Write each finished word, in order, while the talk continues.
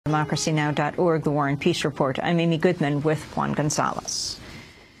democracynow.org, the War and Peace Report. I'm Amy Goodman with Juan Gonzalez.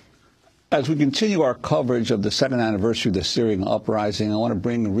 As we continue our coverage of the second anniversary of the Syrian uprising, I want to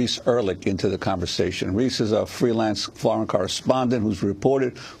bring Reese Ehrlich into the conversation. Reese is a freelance foreign correspondent who's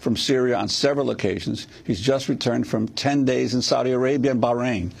reported from Syria on several occasions. He's just returned from 10 days in Saudi Arabia and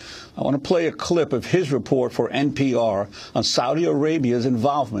Bahrain. I want to play a clip of his report for NPR on Saudi Arabia's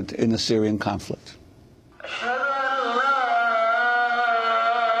involvement in the Syrian conflict.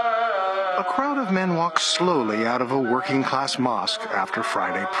 A crowd of men walks slowly out of a working-class mosque after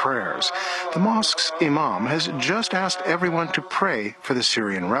Friday prayers. The mosque's imam has just asked everyone to pray for the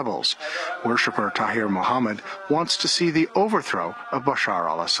Syrian rebels. Worshipper Tahir Mohammed wants to see the overthrow of Bashar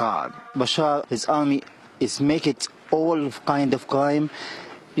al-Assad. Bashar, his army, is making all kind of crime.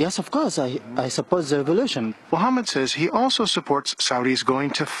 Yes, of course, I support the revolution. Mohammed says he also supports Saudis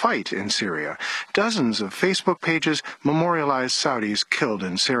going to fight in Syria. Dozens of Facebook pages memorialize Saudis killed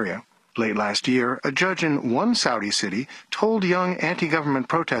in Syria. Late last year, a judge in one Saudi city told young anti-government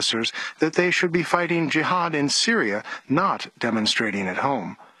protesters that they should be fighting jihad in Syria, not demonstrating at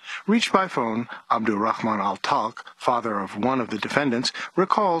home. Reached by phone, Abdurrahman al-Talq, father of one of the defendants,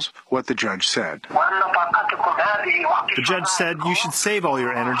 recalls what the judge said. The judge said you should save all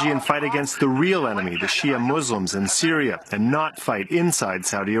your energy and fight against the real enemy, the Shia Muslims in Syria, and not fight inside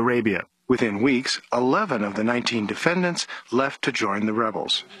Saudi Arabia. Within weeks, 11 of the 19 defendants left to join the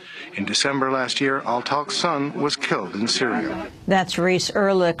rebels. In December last year, al-Talq's son was killed in Syria. That's Reese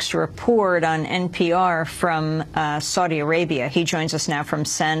Ehrlich's report on NPR from Saudi Arabia. He joins us now from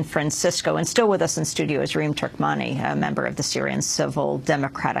San Francisco. And still with us in studio is Reem Turkmani, a member of the Syrian Civil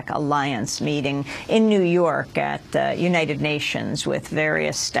Democratic Alliance, meeting in New York at the United Nations with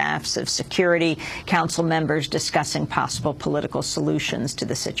various staffs of Security Council members discussing possible political solutions to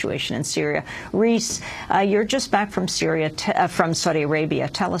the situation in Syria. Reese, you're just back from from Saudi Arabia.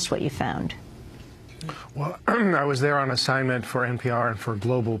 Tell us what you found. Well, I was there on assignment for NPR and for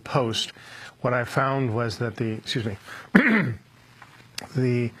Global Post. What I found was that the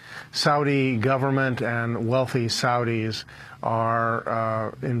Saudi government and wealthy Saudis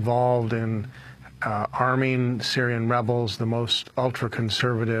are involved in arming Syrian rebels, the most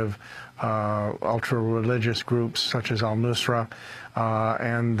ultra-conservative, ultra-religious groups such as al-Nusra,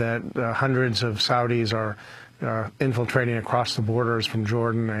 and that hundreds of Saudis are infiltrating across the borders from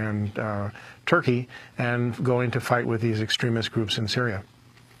Jordan and Turkey and going to fight with these extremist groups in Syria.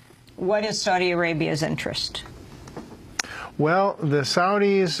 What is Saudi Arabia's interest? Well, the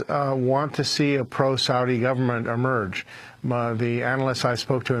Saudis want to see a pro-Saudi government emerge. The analysts I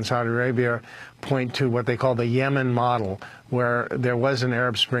spoke to in Saudi Arabia point to what they call the Yemen model, where there was an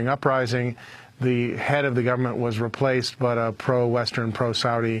Arab Spring uprising. The head of the government was replaced, but a pro-Western,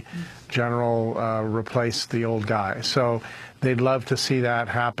 pro-Saudi general replaced the old guy. So they'd love to see that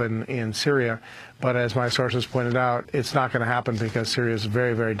happen in Syria. But as my sources pointed out, it's not going to happen because Syria is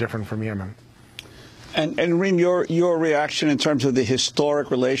very, very different from Yemen. And Reem, your reaction in terms of the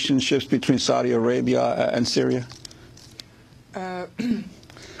historic relationships between Saudi Arabia and Syria?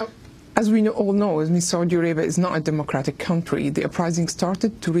 As we all know, Saudi Arabia is not a democratic country. The uprising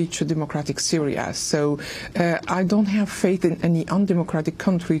started to reach a democratic Syria. So I don't have faith in any undemocratic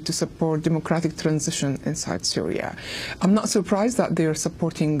country to support democratic transition inside Syria. I'm not surprised that they're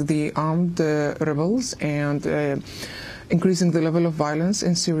supporting the armed rebels and increasing the level of violence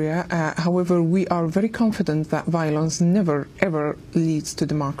in Syria. However, we are very confident that violence never, ever leads to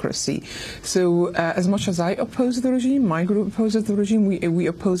democracy. So as much as I oppose the regime, my group opposes the regime, we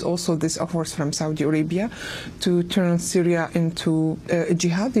oppose also this offers from Saudi Arabia to turn Syria into a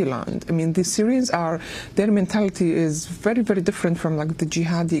jihadi land. I mean, the Syrians their mentality is very, very different from like the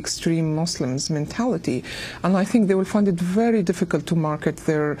jihadi extreme Muslims mentality. And I think they will find it very difficult to market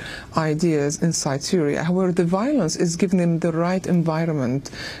their ideas inside Syria. However, the violence is giving them the right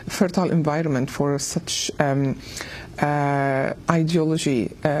environment, fertile environment for such ideology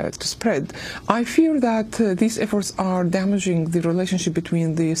to spread. I fear that these efforts are damaging the relationship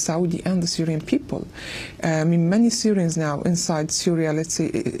between the Saudi and the Syrian people. I mean, many Syrians now inside Syria, let's say,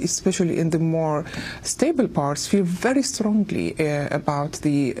 especially in the more stable parts, feel very strongly about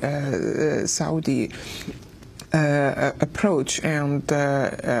the Saudi approach and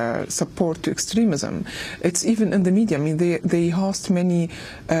support to extremism. It's even in the media. I mean, they host many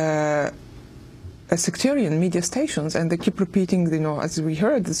sectarian media stations, and they keep repeating, you know, as we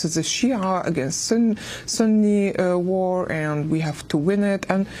heard, this is a Shia against Sunni war, and we have to win it.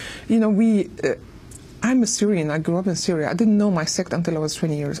 And, you know, I'm a Syrian. I grew up in Syria. I didn't know my sect until I was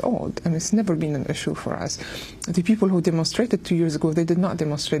 20 years old. And it's never been an issue for us. The people who demonstrated 2 years ago, they did not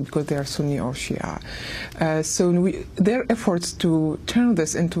demonstrate because they are Sunni or Shia. Their efforts to turn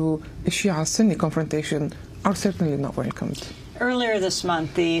this into a Shia-Sunni confrontation are certainly not welcomed. Earlier this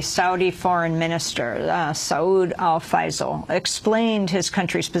month, the Saudi foreign minister, Saud al-Faisal, explained his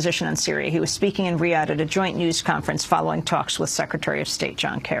country's position on Syria. He was speaking in Riyadh at a joint news conference following talks with Secretary of State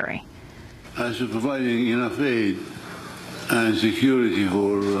John Kerry. As to providing enough aid and security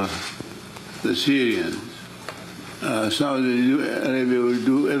for the Syrians, Saudi Arabia will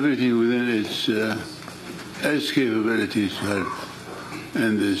do everything within its capabilities to help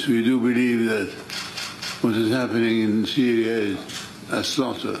in this. We do believe that what is happening in Syria is a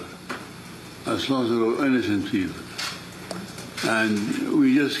slaughter of innocent people. And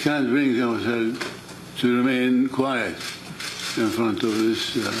we just can't bring ourselves to remain quiet in front of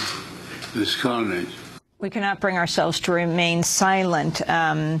this carnage. We cannot bring ourselves to remain silent,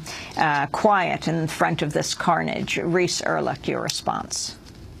 quiet in front of this carnage. Reese Ehrlich, your response.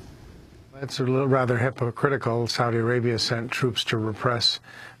 It's a little rather hypocritical. Saudi Arabia sent troops to repress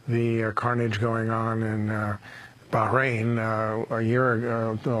the carnage going on in Bahrain a year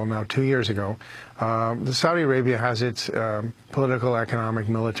ago, well, now 2 years ago. Saudi Arabia has its political, economic,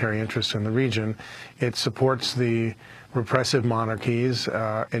 military interests in the region. It supports the repressive monarchies.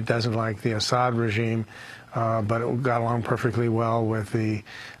 It doesn't like the Assad regime, but it got along perfectly well with the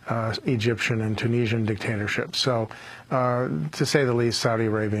Egyptian and Tunisian dictatorships. So, to say the least, Saudi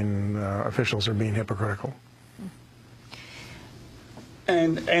Arabian officials are being hypocritical.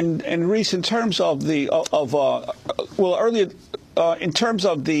 And Reese, in terms of the in terms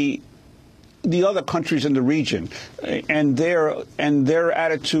of the other countries in the region and their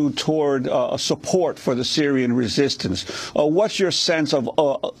attitude toward support for the Syrian resistance, what's your sense of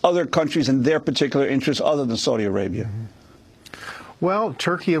other countries and their particular interests other than Saudi Arabia? Well,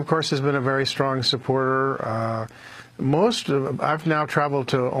 Turkey, of course, has been a very strong supporter. I've now traveled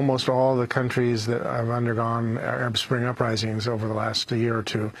to almost all the countries that have undergone Arab Spring uprisings over the last year or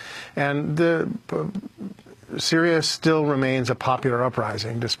two, and Syria still remains a popular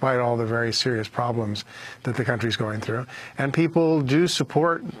uprising, despite all the very serious problems that the country is going through. And people do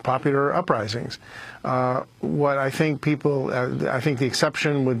support popular uprisings. What I think I think the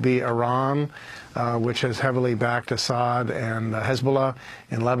exception would be Iran, which has heavily backed Assad, and Hezbollah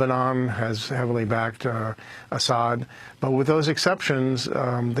in Lebanon has heavily backed Assad. But with those exceptions,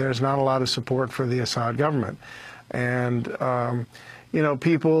 there's not a lot of support for the Assad government. And you know,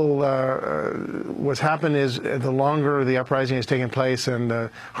 people, what's happened is the longer the uprising has taken place and the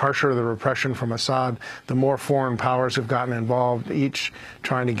harsher the repression from Assad, the more foreign powers have gotten involved, each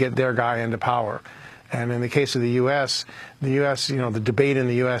trying to get their guy into power. And in the case of the U.S., you know, the debate in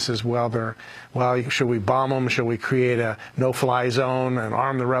the U.S. is, well, should we bomb them? Should we create a no-fly zone and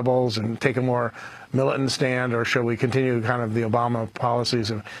arm the rebels and take a more militant stand? Or should we continue kind of the Obama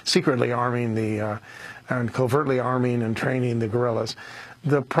policies of secretly arming and covertly arming and training the guerrillas?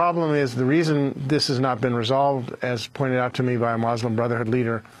 The problem is, the reason this has not been resolved, as pointed out to me by a Muslim Brotherhood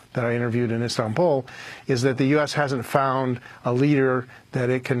leader that I interviewed in Istanbul, is that the U.S. hasn't found a leader that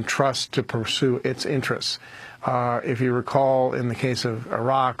it can trust to pursue its interests. If you recall, in the case of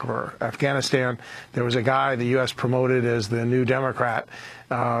Iraq or Afghanistan, there was a guy the U.S. promoted as the new Democrat,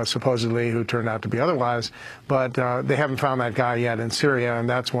 supposedly, who turned out to be otherwise. But they haven't found that guy yet in Syria, and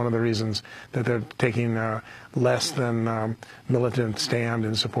that's one of the reasons that they're taking less than militant stand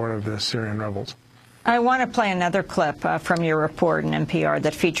in support of the Syrian rebels. I want to play another clip from your report in NPR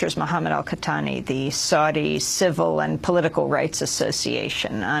that features Mohammed al-Qahtani, the Saudi Civil and Political Rights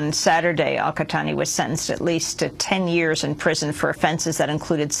Association. On Saturday, al-Qahtani was sentenced at least to 10 years in prison for offenses that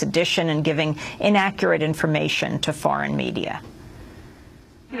included sedition and giving inaccurate information to foreign media.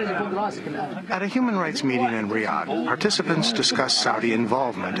 At a human rights meeting in Riyadh, participants discussed Saudi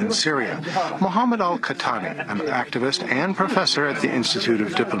involvement in Syria. Mohammed al-Qahtani, an activist and professor at the Institute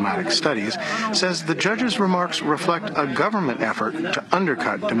of Diplomatic Studies, says the judge's remarks reflect a government effort to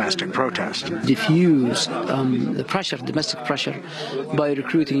undercut domestic protest. Diffuse the pressure, domestic pressure, by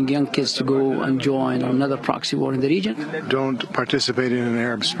recruiting young kids to go and join another proxy war in the region. Don't participate in an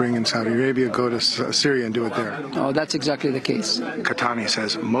Arab Spring in Saudi Arabia, go to Syria and do it there. Oh, that's exactly the case. Qahtani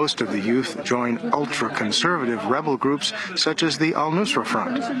says most of the youth join ultra-conservative rebel groups such as the al-Nusra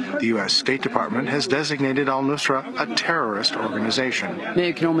Front. The U.S. State Department has designated al-Nusra a terrorist organization.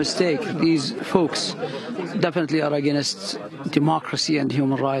 Make no mistake, these folks definitely are against democracy and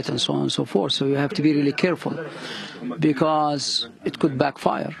human rights and so on and so forth. So you have to be really careful, because it could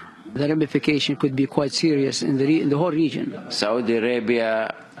backfire. The ramification could be quite serious in the whole region. Saudi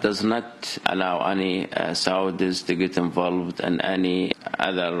Arabia does not allow any Saudis to get involved in any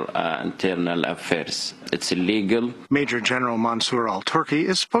other internal affairs. It's illegal. Major General Mansour al-Turki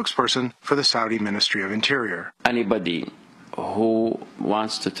is spokesperson for the Saudi Ministry of Interior. Anybody who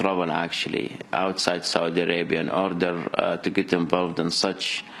wants to travel actually outside Saudi Arabia in order to get involved in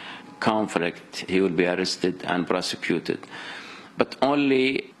such conflict, he will be arrested and prosecuted. But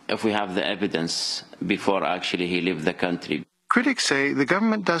only if we have the evidence before actually he leaves the country. Critics say the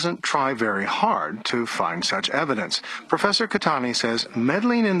government doesn't try very hard to find such evidence. Professor Khatani says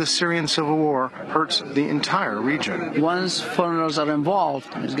meddling in the Syrian civil war hurts the entire region. Once foreigners are involved,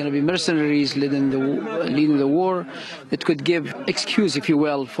 there's going to be mercenaries leading the war. It could give excuse, if you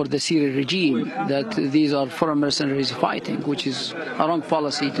will, for the Syrian regime that these are foreign mercenaries fighting, which is a wrong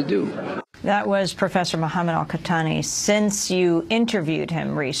policy to do. That was Professor Mohammed Al-Khatani. Since you interviewed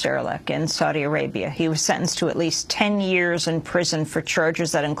him, Reese Erlich, in Saudi Arabia, he was sentenced to at least 10 years in prison for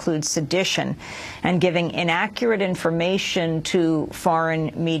charges that include sedition and giving inaccurate information to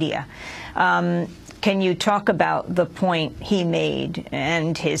foreign media. Can you talk about the point he made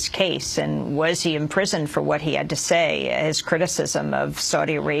and his case, and was he imprisoned for what he had to say, his criticism of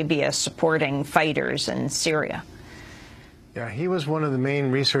Saudi Arabia supporting fighters in Syria? Yeah, he was one of the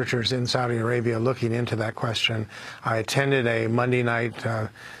main researchers in Saudi Arabia looking into that question. I attended a Monday night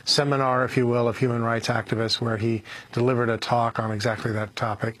seminar, if you will, of human rights activists where he delivered a talk on exactly that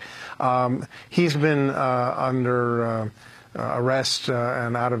topic. He's been under arrest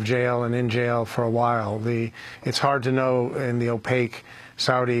and out of jail and in jail for a while. It's hard to know in the opaque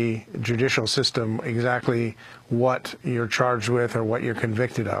Saudi judicial system exactly what you're charged with or what you're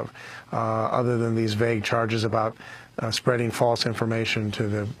convicted of, other than these vague charges about spreading false information to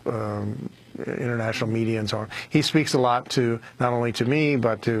the international media and so on. He speaks a lot to, not only to me,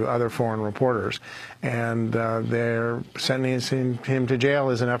 but to other foreign reporters. And they're sentencing him to jail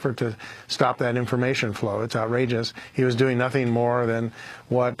as an effort to stop that information flow. It's outrageous. He was doing nothing more than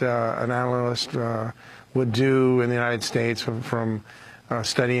what an analyst would do in the United States from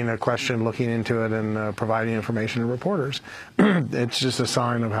studying a question, looking into it, and providing information to reporters. It's just a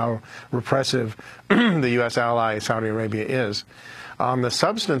sign of how repressive the U.S. ally Saudi Arabia is. On the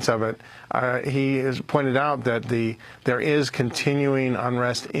substance of it, he has pointed out that there is continuing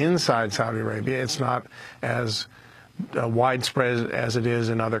unrest inside Saudi Arabia. It's not as widespread as it is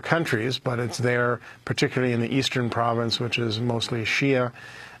in other countries, but it's there, particularly in the eastern province, which is mostly Shia.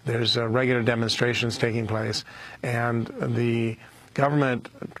 There's regular demonstrations taking place, and the government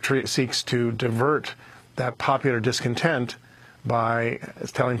seeks to divert that popular discontent by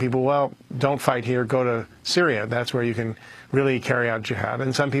telling people, well, don't fight here, go to Syria. That's where you can really carry out jihad.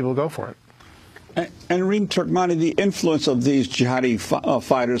 And some people go for it. And Reem Turkmani, the influence of these jihadi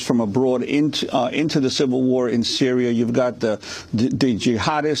fighters from abroad into the civil war in Syria, you've got the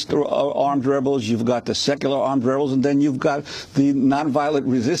jihadist armed rebels, you've got the secular armed rebels, and then you've got the nonviolent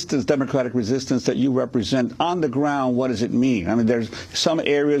resistance, democratic resistance that you represent. On the ground, what does it mean? I mean, there's some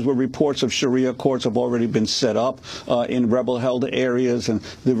areas where reports of Sharia courts have already been set up in rebel-held areas, and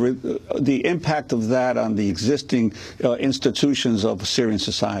the impact of that on the existing institutions of Syrian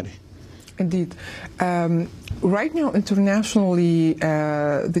society. Indeed. Right now, internationally,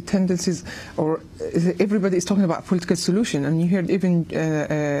 the tendencies, or everybody is talking about political solution, and you heard even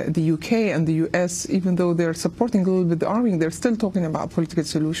the UK and the US, even though they're supporting a little bit the army, they're still talking about political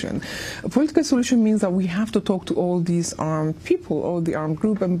solution. A political solution means that we have to talk to all these armed people, all the armed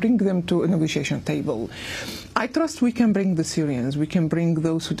group, and bring them to a negotiation table. I trust we can bring the Syrians, we can bring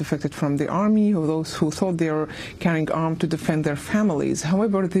those who defected from the army, or those who thought they were carrying arms to defend their families.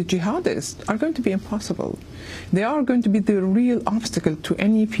 However, the jihadists are going to be impossible. They are going to be the real obstacle to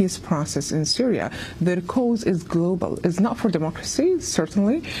any peace process in Syria. Their cause is global. It's not for democracy,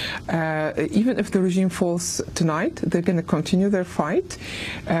 certainly. Even if the regime falls tonight, they're going to continue their fight.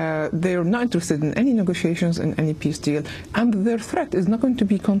 They're not interested in any negotiations and any peace deal. And their threat is not going to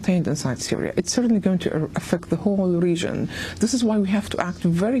be contained inside Syria. It's certainly going to affect the whole region. This is why we have to act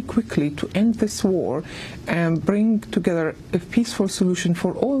very quickly to end this war and bring together a peaceful solution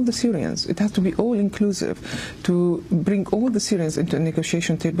for all the Syrians. It has to be all-inclusive, to bring all the Syrians into a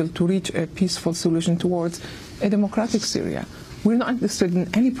negotiation table to reach a peaceful solution towards a democratic Syria. We're not interested in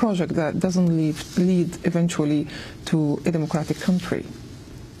any project that doesn't lead eventually to a democratic country.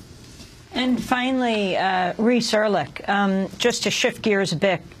 And finally, Reese Erlich, just to shift gears a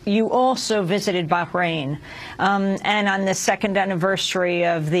bit, you also visited Bahrain, and on the second anniversary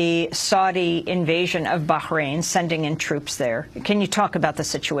of the Saudi invasion of Bahrain, sending in troops there. Can you talk about the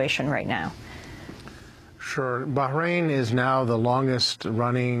situation right now? Sure. Bahrain is now the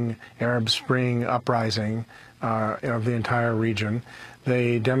longest-running Arab Spring uprising of the entire region.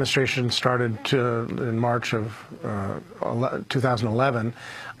 The demonstration started in March of 2011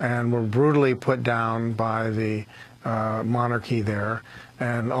 and were brutally put down by the monarchy there,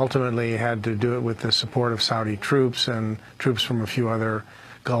 and ultimately had to do it with the support of Saudi troops and troops from a few other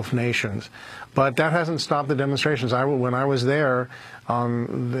Gulf nations. But that hasn't stopped the demonstrations. When I was there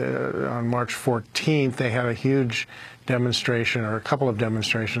on March 14th, they had a huge demonstration, or a couple of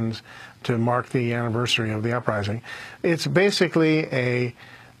demonstrations, to mark the anniversary of the uprising. It's basically a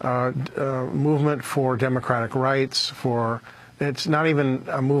movement for democratic rights, it's not even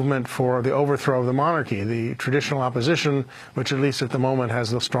a movement for the overthrow of the monarchy. The traditional opposition, which at least at the moment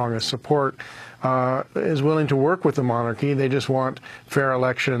has the strongest support, is willing to work with the monarchy. They just want fair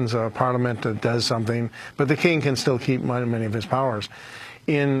elections, a parliament that does something, but the king can still keep many of his powers.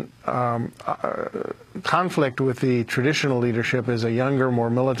 In conflict with the traditional leadership is a younger, more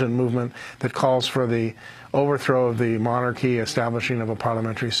militant movement that calls for the overthrow of the monarchy, establishing of a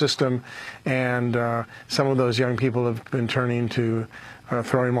parliamentary system, and some of those young people have been turning to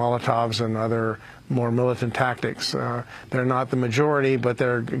throwing Molotovs and other more militant tactics. They're not the majority, but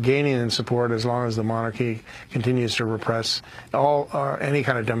they're gaining in support as long as the monarchy continues to repress any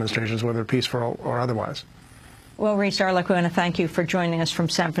kind of demonstrations, whether peaceful or otherwise. Well, Reese Erlich, we want to thank you for joining us from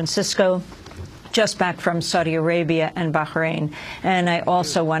San Francisco, just back from Saudi Arabia and Bahrain. And I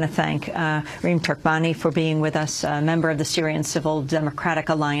also want to thank Reem Turkmani for being with us, a member of the Syrian Civil Democratic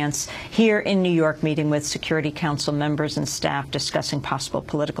Alliance, here in New York, meeting with Security Council members and staff, discussing possible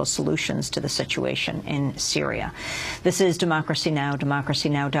political solutions to the situation in Syria. This is Democracy Now!,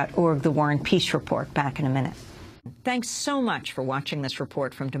 democracynow.org, The War and Peace Report. Back in a minute. Thanks so much for watching this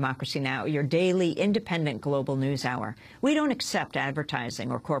report from Democracy Now!, your daily independent global news hour. We don't accept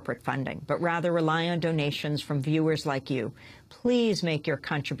advertising or corporate funding, but rather rely on donations from viewers like you. Please make your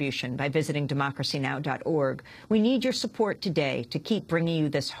contribution by visiting democracynow.org. We need your support today to keep bringing you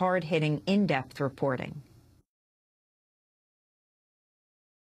this hard-hitting, in-depth reporting.